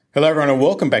Hello, everyone, and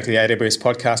welcome back to the AWS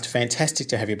Podcast. Fantastic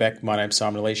to have you back. My name's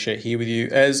Simon Alicia, here with you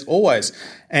as always.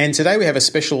 And today we have a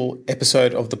special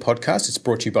episode of the podcast. It's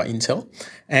brought to you by Intel.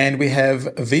 And we have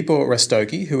Vibhor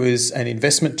Rastogi, who is an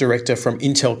investment director from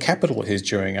Intel Capital, who's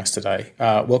joining us today.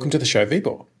 Welcome to the show,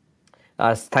 Vibhor.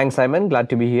 Thanks, Simon. Glad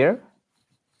to be here.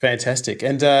 Fantastic.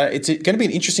 And it's going to be an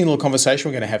interesting little conversation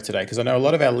we're going to have today, because I know a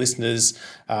lot of our listeners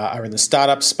are in the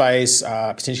startup space,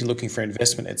 potentially looking for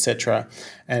investment, etc.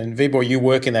 And Vibhor, you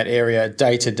work in that area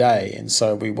day to day. And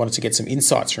so we wanted to get some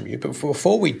insights from you. But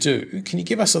before we do, can you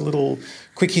give us a little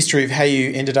quick history of how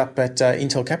you ended up at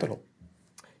Intel Capital?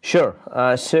 Sure.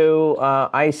 So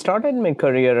I started my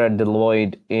career at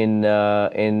Deloitte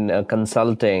in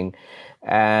consulting.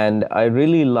 And I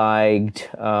really liked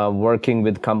working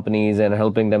with companies and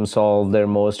helping them solve their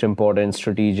most important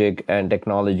strategic and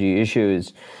technology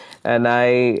issues. And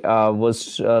I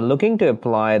was looking to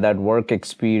apply that work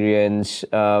experience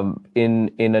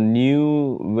in a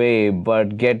new way,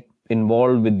 but get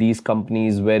involved with these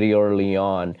companies very early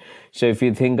on. So if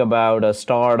you think about a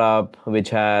startup which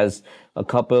has a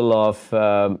couple of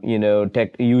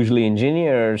tech, usually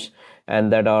engineers,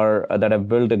 and that have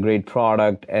built a great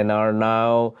product and are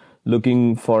now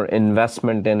looking for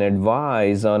investment and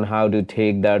advice on how to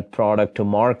take that product to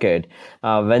market.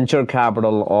 Venture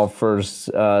capital offers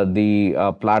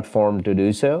the platform to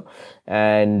do so.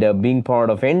 And being part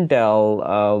of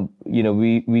Intel,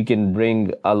 we can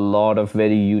bring a lot of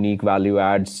very unique value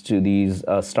adds to these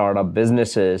startup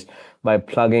businesses by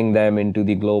plugging them into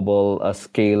the global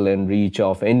scale and reach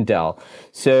of Intel.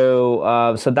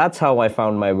 So that's how I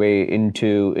found my way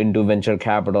into venture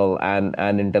capital and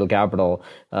Intel Capital,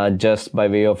 just by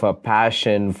way of a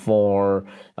passion for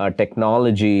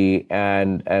technology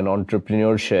and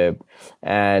entrepreneurship,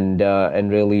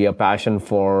 and really a passion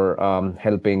for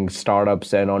helping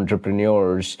startups and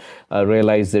entrepreneurs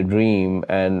realize their dream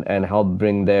and help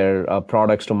bring their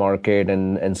products to market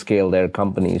and scale their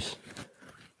companies.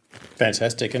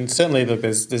 Fantastic. And certainly, look,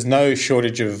 there's no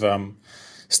shortage of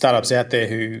startups out there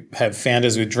who have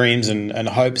founders with dreams and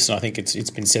hopes. And I think it's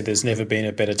been said there's never been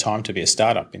a better time to be a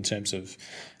startup in terms of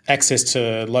access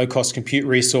to low-cost compute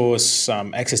resource,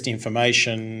 access to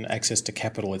information, access to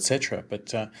capital, etc.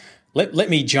 But let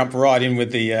me jump right in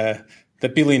with the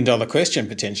billion-dollar question,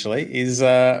 potentially, is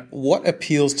what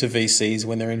appeals to VCs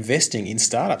when they're investing in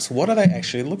startups? What are they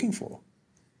actually looking for?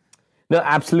 No,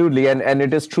 absolutely. And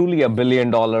it is truly a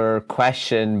billion-dollar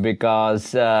question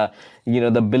because, the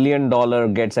 $1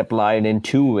 billion gets applied in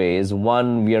two ways.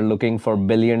 One, we are looking for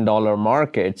billion-dollar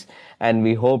markets, and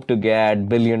we hope to get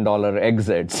billion-dollar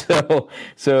exits.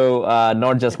 So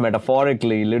not just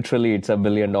metaphorically, literally, it's a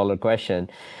billion-dollar question.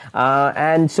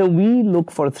 And so we look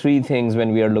for three things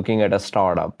when we are looking at a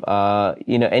startup.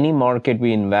 Any market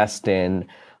we invest in,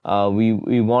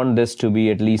 we want this to be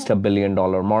at least $1 billion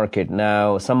market.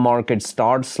 Now, some markets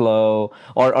start slow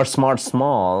or start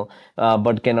small,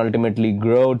 but can ultimately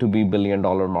grow to be $1 billion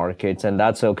markets, and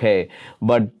that's okay.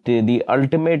 But the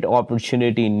ultimate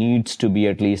opportunity needs to be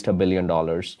at least $1 billion.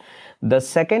 The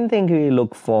second thing we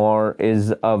look for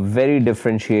is a very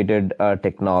differentiated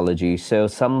technology. So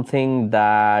something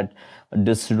that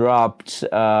disrupts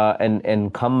an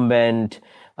incumbent.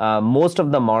 Most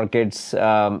of the markets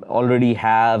already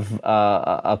have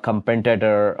a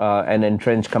competitor, an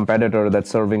entrenched competitor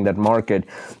that's serving that market.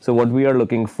 So what we are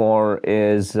looking for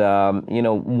is,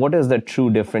 what is the true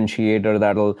differentiator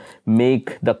that'll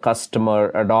make the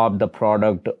customer adopt the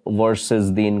product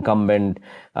versus the incumbent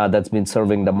that's been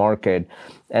serving the market.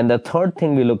 And the third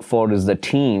thing we look for is the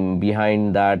team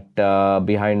behind that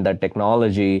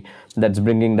technology that's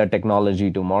bringing that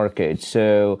technology to market.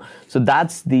 So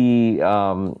that's those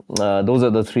are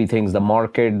the three things: the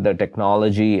market, the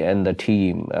technology, and the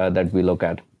team that we look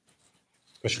at.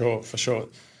 For sure.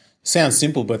 Sounds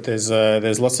simple, but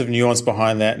there's lots of nuance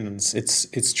behind that, and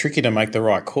it's tricky to make the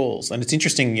right calls. And it's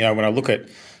interesting, when I look at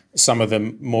some of the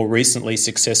more recently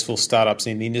successful startups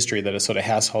in the industry that are sort of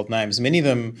household names, many of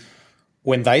them,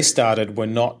 when they started, were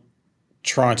not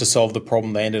trying to solve the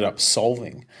problem they ended up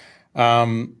solving.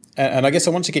 And I guess I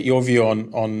want to get your view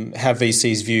on how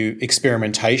VCs view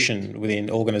experimentation within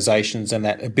organizations and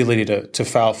that ability to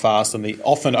fail fast, and the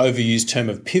often overused term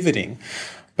of pivoting.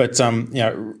 But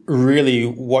really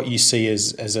what you see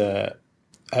as a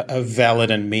valid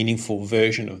and meaningful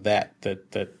version of that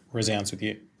resounds with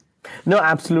you. No,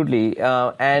 absolutely.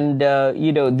 The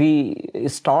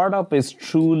startup is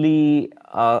truly,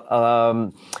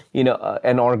 an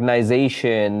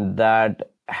organization that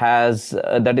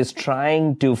is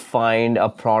trying to find a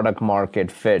product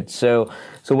market fit. So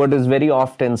what is very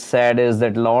often said is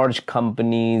that large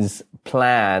companies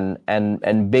plan and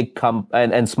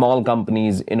and small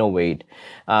companies innovate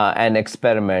and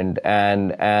experiment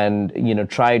and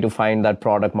try to find that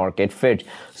product market fit.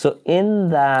 So in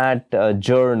that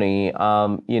journey,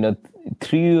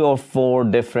 3 or 4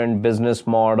 different business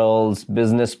models,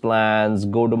 business plans,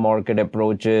 go-to-market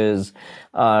approaches,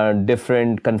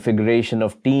 different configuration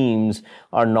of teams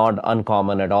are not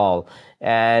uncommon at all.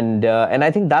 And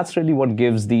I think that's really what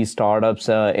gives these startups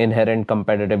inherent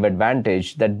competitive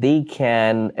advantage, that they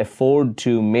can afford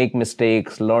to make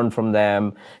mistakes, learn from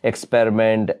them,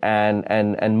 experiment,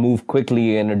 and move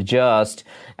quickly and adjust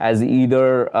as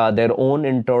either their own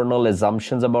internal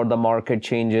assumptions about the market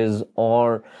changes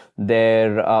or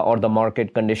the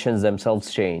market conditions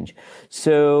themselves change.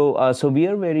 So we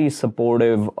are very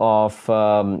supportive of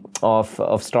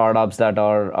startups that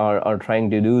are trying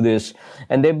to do this,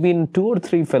 and there've been 2 or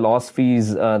 3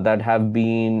 philosophies that have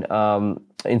been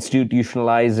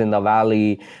institutionalized in the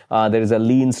Valley. There is a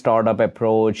lean startup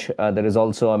approach. There is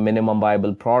also a minimum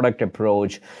viable product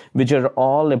approach, which are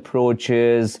all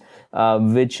approaches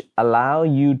which allow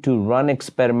you to run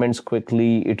experiments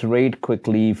quickly, iterate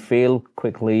quickly, fail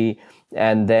quickly,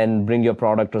 and then bring your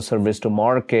product or service to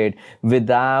market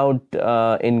without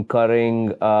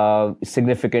incurring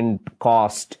significant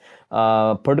cost.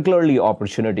 Particularly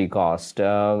opportunity cost.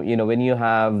 When you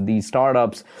have these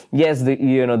startups, yes, there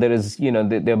is,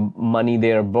 the money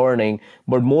they are burning,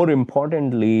 but more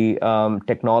importantly,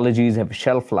 technologies have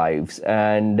shelf lives,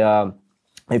 and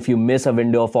if you miss a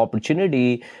window of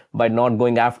opportunity by not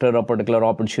going after a particular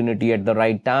opportunity at the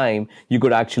right time, you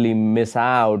could actually miss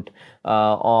out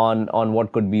on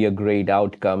what could be a great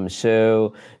outcome.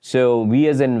 So we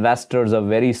as investors are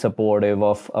very supportive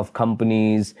of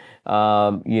companies,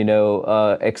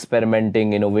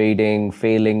 experimenting, innovating,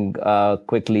 failing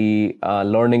quickly,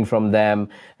 learning from them,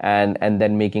 and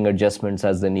then making adjustments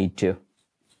as they need to.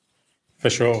 For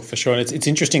sure. And it's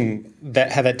interesting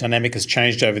that how that dynamic has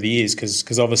changed over the years,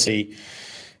 because obviously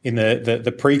in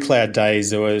the pre-cloud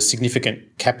days, there was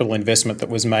significant capital investment that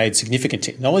was made, significant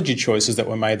technology choices that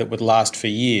were made that would last for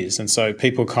years. And so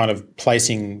people kind of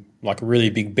placing like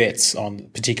really big bets on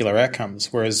particular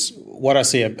outcomes. Whereas what I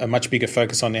see a much bigger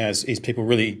focus on now is people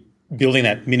really building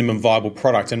that minimum viable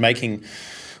product and making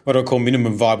what I call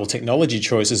minimum viable technology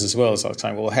choices as well. As I was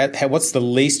saying, well, what's the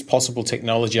least possible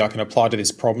technology I can apply to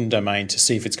this problem domain to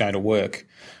see if it's going to work?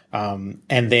 And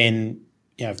then,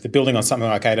 if they're building on something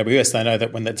like AWS, they know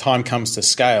that when the time comes to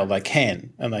scale, they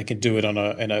can, and they can do it in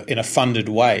a funded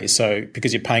way. So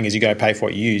because you're paying as you go, pay for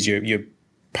what you use, you're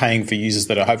paying for users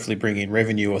that are hopefully bringing in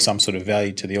revenue or some sort of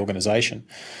value to the organization.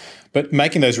 But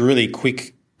making those really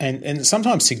quick and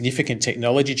sometimes significant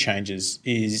technology changes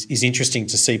is interesting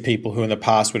to see people who in the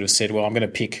past would have said, well, I'm going to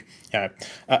pick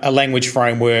a language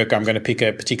framework, I'm going to pick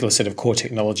a particular set of core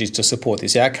technologies to support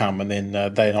this outcome, and then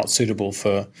they're not suitable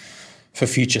for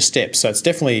future steps. So it's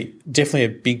definitely a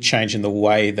big change in the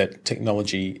way that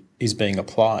technology is being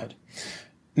applied.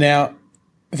 Now,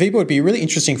 Vibhor, it'd be really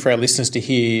interesting for our listeners to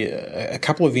hear a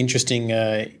couple of interesting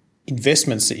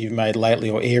investments that you've made lately,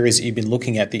 or areas that you've been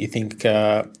looking at that you think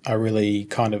are really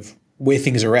kind of where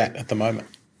things are at the moment.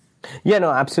 Yeah,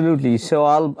 no, absolutely. So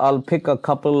I'll pick a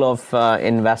couple of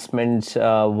investments,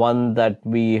 one that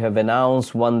we have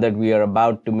announced, one that we are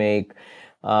about to make.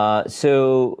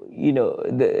 So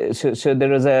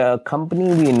there is a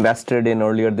company we invested in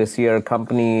earlier this year.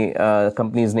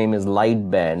 Company's name is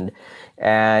Lightbend.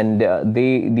 And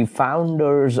the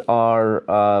founders are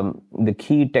the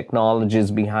key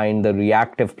technologists behind the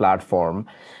reactive platform.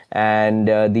 And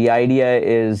the idea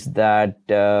is that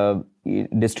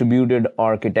distributed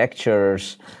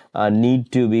architectures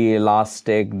need to be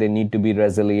elastic, they need to be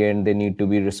resilient, they need to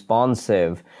be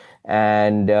responsive.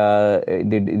 And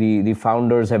the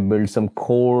founders have built some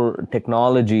core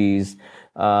technologies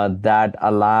that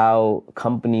allow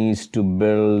companies to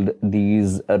build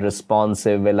these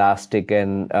responsive, elastic,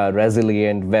 and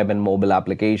resilient web and mobile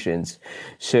applications.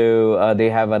 So they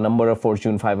have a number of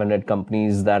Fortune 500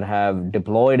 companies that have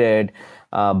deployed it,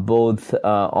 both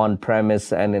on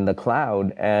premise and in the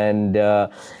cloud. And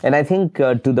I think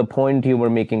to the point you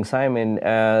were making, Simon,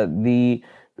 the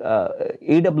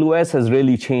AWS has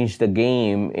really changed the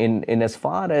game in as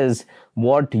far as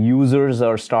what users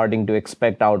are starting to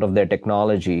expect out of their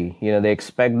technology. They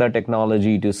expect the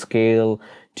technology to scale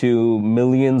to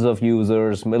millions of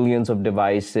users, millions of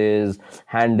devices,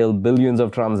 handle billions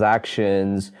of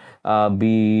transactions,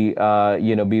 be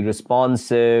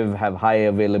responsive, have high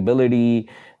availability,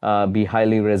 be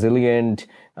highly resilient,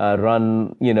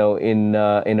 run in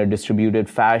a distributed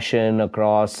fashion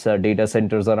across data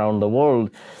centers around the world.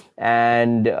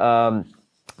 And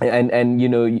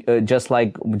just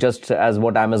as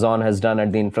what Amazon has done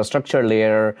at the infrastructure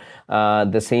layer,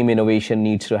 the same innovation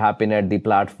needs to happen at the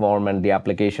platform and the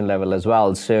application level as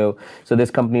well. So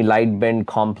this company Lightbend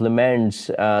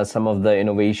complements some of the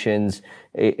innovations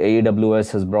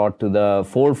AWS has brought to the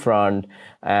forefront,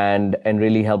 and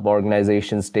really help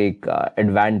organizations take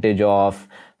advantage of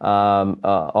the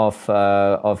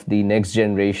next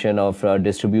generation of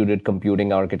distributed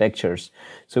computing architectures.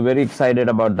 So very excited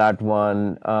about that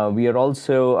one. We are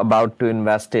also about to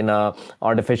invest in a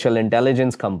artificial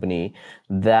intelligence company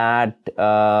that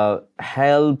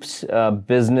helps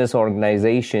business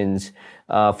organizations,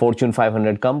 Fortune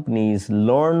 500 companies,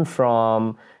 learn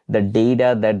from the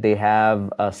data that they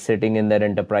have sitting in their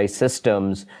enterprise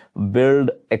systems, build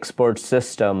expert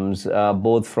systems,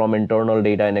 both from internal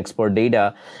data and expert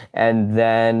data, and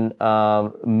then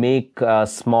make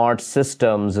smart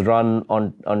systems run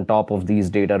on top of these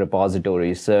data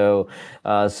repositories. So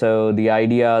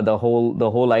the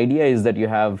whole idea is that you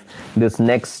have this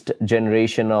next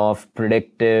generation of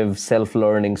predictive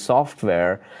self-learning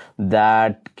software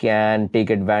that can take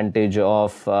advantage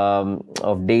of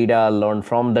data, learn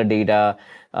from the data,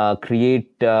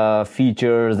 create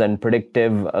features and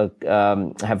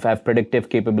have predictive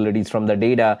capabilities from the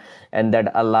data, and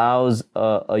that allows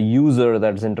a user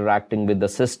that's interacting with the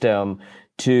system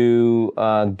to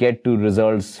get to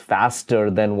results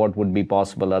faster than what would be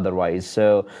possible otherwise.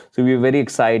 So we're very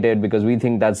excited because we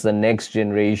think that's the next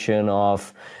generation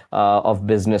of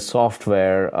business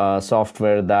software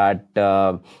that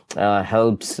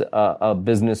helps a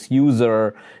business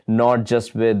user not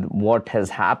just with what has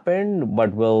happened,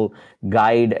 but will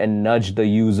guide and nudge the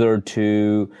user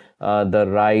to the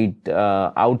right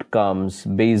outcomes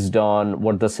based on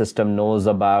what the system knows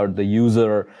about the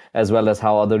user, as well as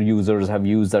how other users have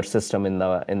used that system in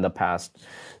the past.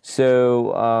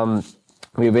 So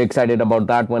we're very excited about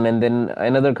that one. And then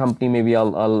another company maybe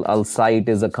I'll cite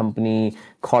is a company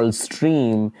called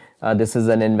Stream. This is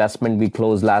an investment we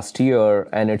closed last year,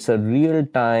 and it's a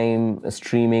real-time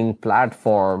streaming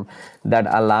platform that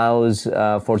allows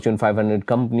Fortune 500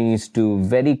 companies to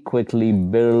very quickly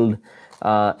build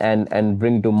and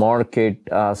bring to market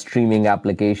streaming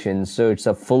applications. So it's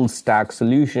a full stack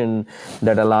solution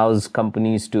that allows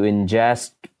companies to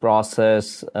ingest,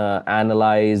 process,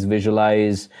 analyze,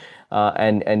 visualize,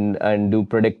 and do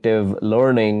predictive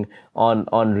learning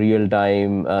on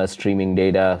real-time streaming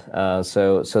data.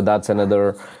 So that's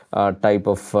another type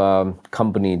of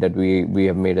company that we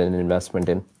have made an investment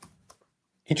in.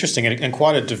 Interesting, and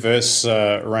quite a diverse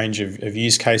range of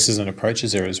use cases and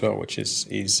approaches there as well, which is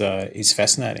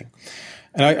fascinating.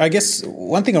 And I guess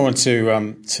one thing I want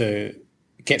to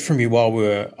get from you while we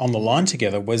were on the line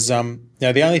together was, the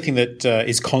only thing that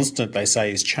is constant, they say,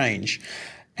 is change.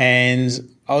 And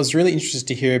I was really interested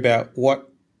to hear about what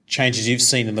changes you've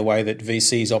seen in the way that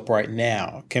VCs operate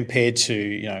now compared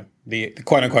to, the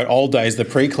quote unquote old days, the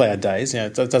pre-cloud days.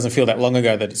 It doesn't feel that long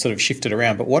ago that it sort of shifted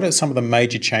around. But what are some of the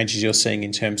major changes you're seeing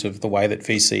in terms of the way that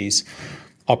VCs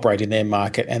operate in their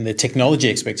market and the technology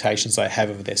expectations they have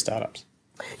of their startups?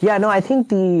 Yeah, no, I think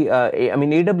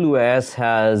AWS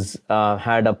has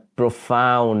had a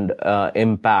profound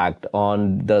impact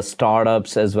on the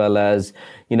startups, as well as,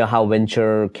 how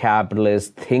venture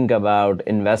capitalists think about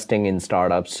investing in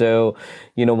startups. So,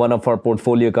 one of our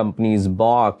portfolio companies,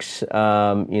 Box,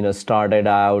 started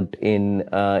out in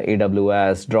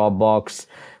AWS. Dropbox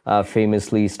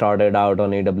famously started out on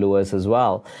AWS as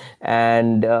well.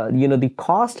 And, the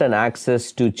cost and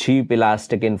access to cheap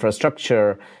elastic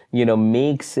infrastructure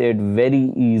makes it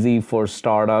very easy for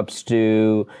startups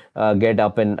to get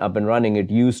up and running. It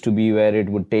used to be where it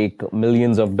would take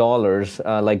millions of dollars,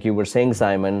 like you were saying,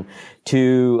 Simon,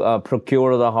 to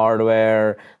procure the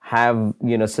hardware, have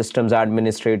systems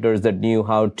administrators that knew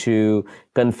how to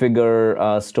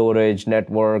configure storage,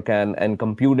 network, and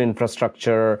compute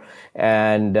infrastructure,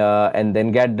 and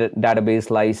then get database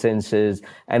licenses.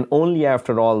 And only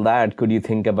after all that could you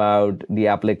think about the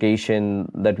application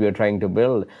that we are trying to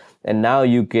build. And now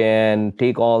you can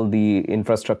take all the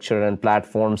infrastructure and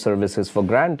platform services for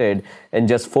granted and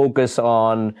just focus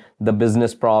on the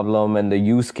business problem and the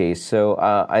use case. So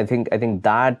I think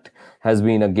that has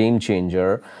been a game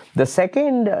changer. The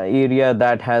second area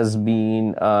that has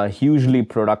been hugely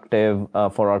productive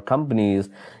for our companies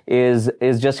is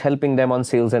just helping them on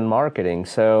sales and marketing.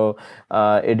 So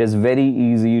it is very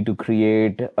easy to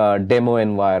create demo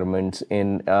environments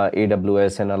in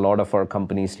AWS, and a lot of our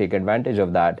companies take advantage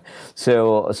of that.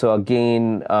 So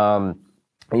again,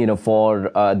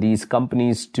 for these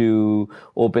companies to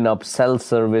open up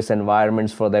self-service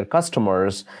environments for their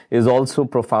customers is also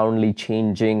profoundly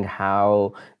changing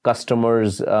how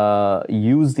customers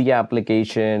use the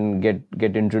application,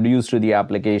 get introduced to the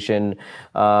application.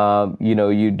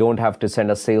 You don't have to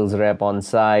send a sales rep on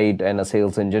site and a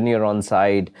sales engineer on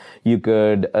site. You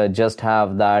could just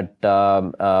have that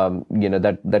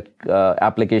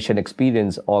application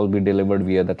experience all be delivered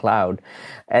via the cloud.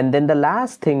 And then the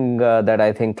last thing that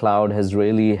I think cloud has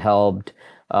really helped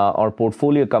our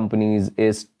portfolio companies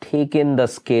is taking the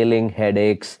scaling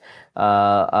headaches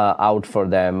out for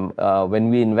them. When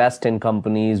we invest in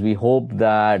companies, we hope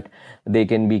that they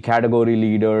can be category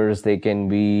leaders. They can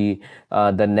be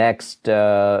the next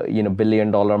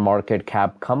billion-dollar market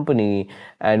cap company,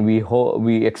 and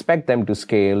we expect them to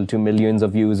scale to millions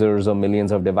of users or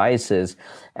millions of devices.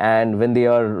 And when they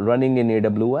are running in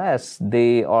AWS,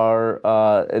 they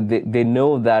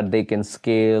know that they can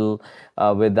scale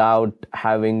without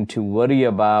having to worry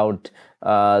about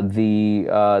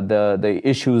the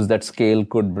issues that scale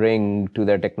could bring to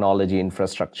their technology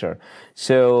infrastructure.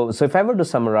 So if I were to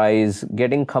summarize,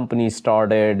 getting companies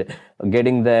started,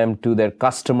 getting them to their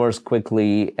customers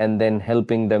quickly, and then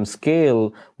helping them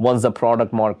scale once the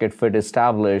product market fit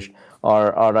established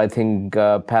are I think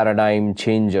paradigm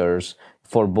changers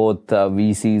for both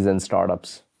VCs and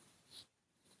startups.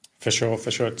 For sure.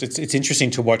 It's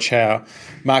interesting to watch how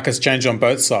markets change on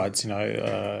both sides.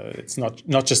 It's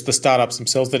not just the startups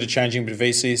themselves that are changing, but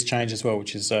VCs change as well,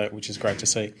 which is great to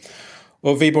see.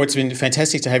 Well, Vibhor, it's been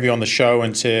fantastic to have you on the show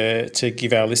and to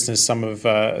give our listeners some of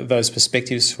those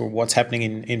perspectives for what's happening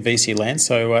in VC land.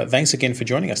 So thanks again for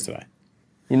joining us today.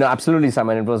 Absolutely,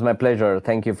 Simon. It was my pleasure.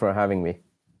 Thank you for having me.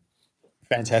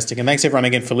 Fantastic. And thanks everyone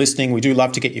again for listening. We do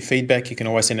love to get your feedback. You can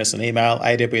always send us an email,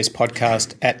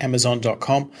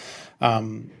 awspodcast@amazon.com.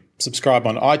 Subscribe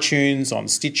on iTunes, on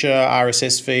Stitcher,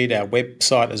 RSS feed, our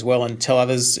website as well, and tell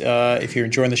others if you're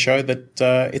enjoying the show that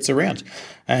it's around.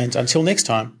 And until next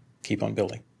time, keep on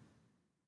building.